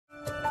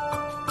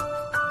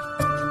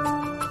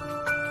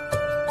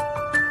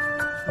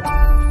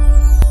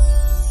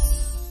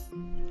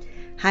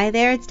Hi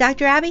there, it's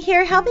Dr. Abby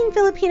here, helping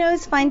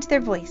Filipinos find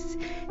their voice.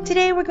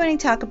 Today we're going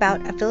to talk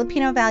about a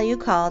Filipino value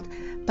called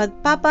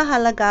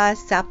pagpapahalaga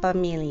sa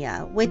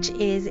pamilya, which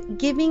is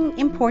giving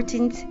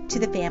importance to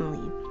the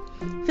family.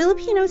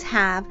 Filipinos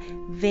have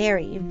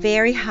very,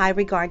 very high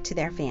regard to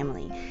their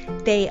family.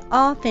 They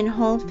often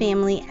hold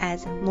family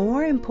as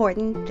more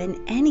important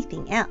than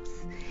anything else.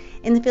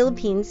 In the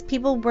Philippines,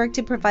 people work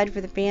to provide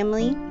for the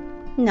family,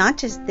 not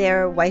just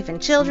their wife and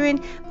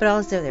children, but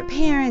also their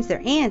parents,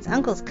 their aunts,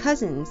 uncles,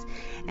 cousins.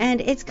 And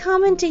it's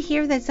common to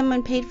hear that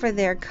someone paid for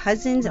their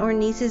cousins or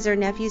nieces or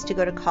nephews to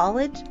go to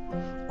college,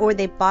 or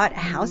they bought a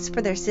house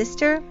for their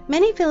sister.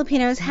 Many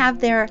Filipinos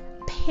have their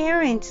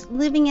parents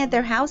living at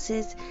their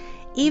houses,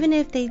 even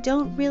if they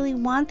don't really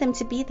want them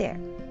to be there.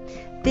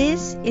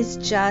 This is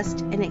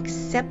just an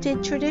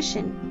accepted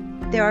tradition.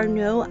 There are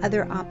no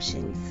other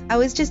options. I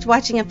was just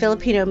watching a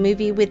Filipino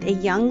movie with a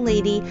young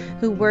lady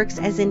who works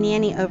as a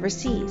nanny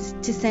overseas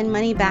to send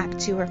money back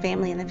to her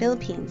family in the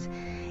Philippines,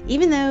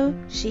 even though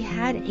she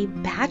had a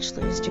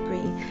bachelor's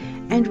degree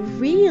and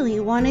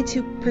really wanted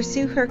to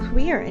pursue her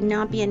career and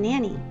not be a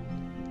nanny.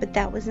 But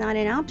that was not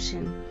an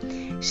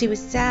option. She was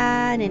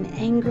sad and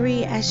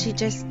angry as she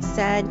just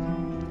said,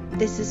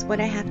 "This is what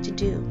I have to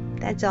do.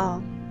 That's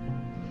all."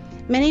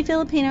 Many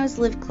Filipinos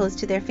live close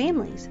to their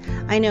families.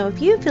 I know a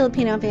few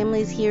Filipino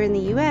families here in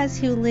the U.S.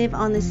 who live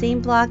on the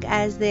same block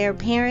as their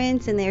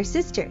parents and their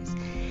sisters.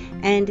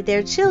 And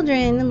their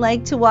children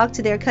like to walk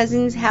to their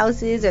cousins'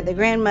 houses or their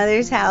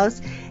grandmother's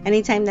house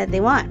anytime that they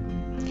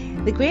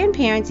want. The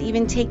grandparents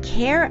even take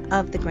care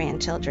of the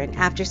grandchildren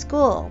after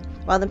school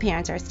while the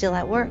parents are still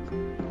at work.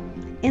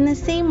 In the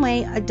same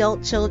way,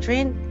 adult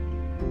children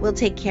will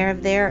take care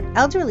of their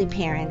elderly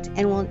parents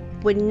and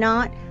would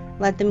not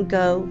let them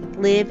go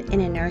live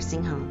in a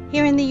nursing home.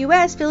 Here in the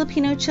U.S.,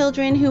 Filipino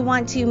children who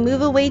want to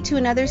move away to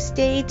another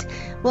state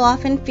will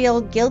often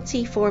feel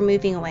guilty for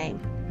moving away.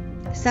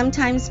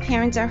 Sometimes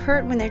parents are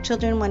hurt when their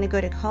children want to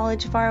go to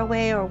college far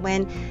away or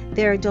when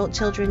their adult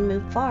children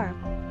move far.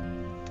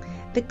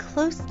 The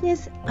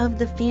closeness of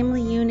the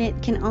family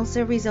unit can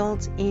also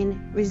result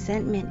in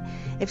resentment.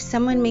 If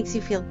someone makes you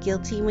feel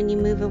guilty when you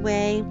move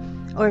away,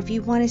 or if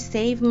you want to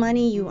save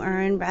money you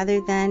earn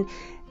rather than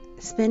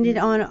spend it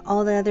on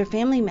all the other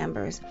family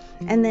members,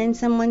 and then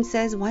someone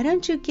says, "Why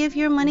don't you give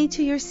your money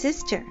to your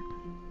sister?"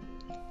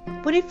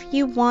 What if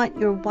you want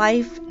your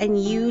wife and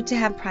you to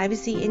have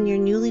privacy in your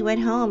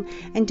newlywed home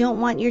and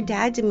don't want your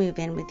dad to move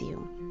in with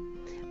you?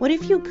 What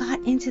if you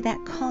got into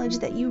that college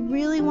that you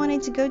really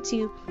wanted to go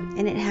to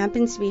and it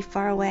happens to be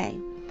far away?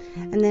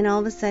 And then all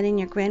of a sudden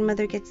your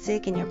grandmother gets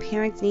sick and your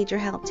parents need your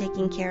help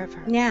taking care of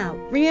her. Now,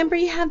 remember,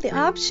 you have the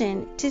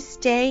option to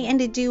stay and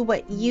to do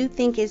what you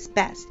think is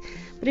best.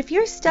 But if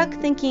you're stuck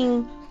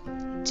thinking,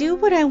 do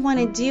what I want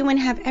to do and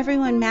have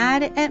everyone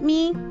mad at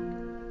me,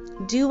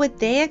 do what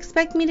they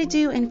expect me to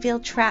do and feel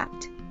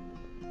trapped,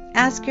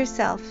 ask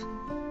yourself,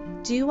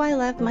 do I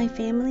love my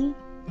family?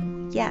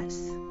 Yes.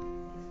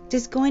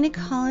 Does going to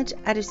college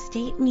out of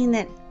state mean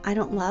that I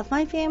don't love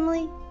my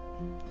family?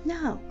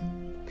 No.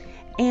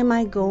 Am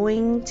I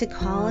going to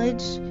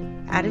college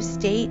out of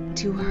state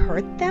to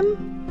hurt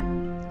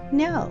them?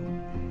 No.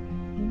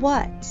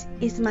 What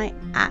is my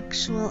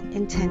actual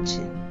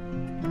intention?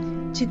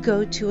 To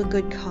go to a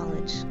good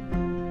college.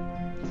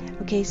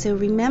 Okay, so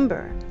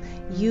remember,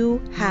 you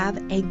have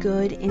a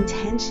good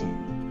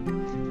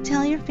intention.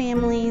 Tell your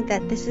family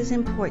that this is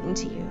important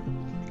to you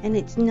and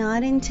it's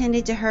not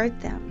intended to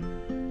hurt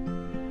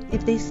them.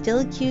 If they still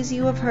accuse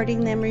you of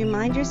hurting them,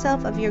 remind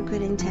yourself of your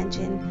good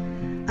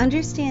intention.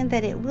 Understand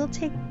that it will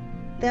take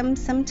them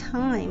some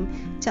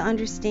time to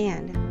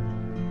understand.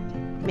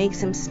 Make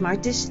some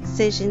smart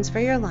decisions for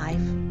your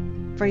life,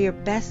 for your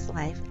best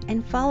life,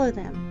 and follow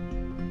them.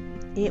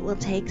 It will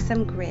take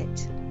some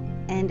grit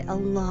and a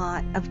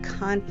lot of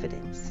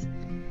confidence.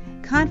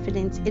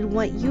 Confidence in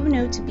what you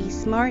know to be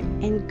smart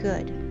and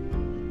good.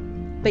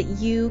 But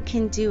you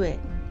can do it.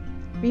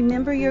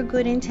 Remember your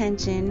good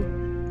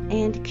intention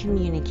and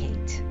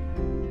communicate.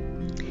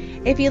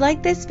 If you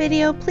like this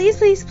video,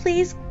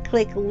 please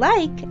click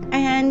like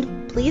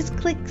and please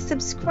click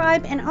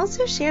subscribe, and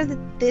also share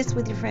this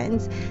with your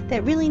friends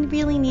that really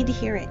need to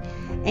hear it.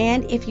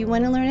 And if you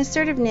want to learn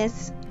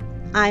assertiveness,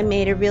 I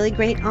made a really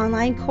great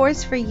online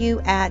course for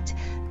you at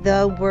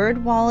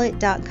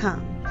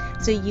thewordwallet.com,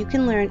 so you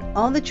can learn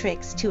all the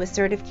tricks to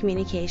assertive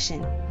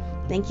communication.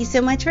 Thank you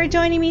so much for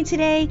joining me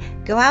today.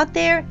 Go out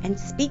there and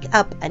speak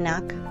up,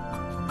 Anak.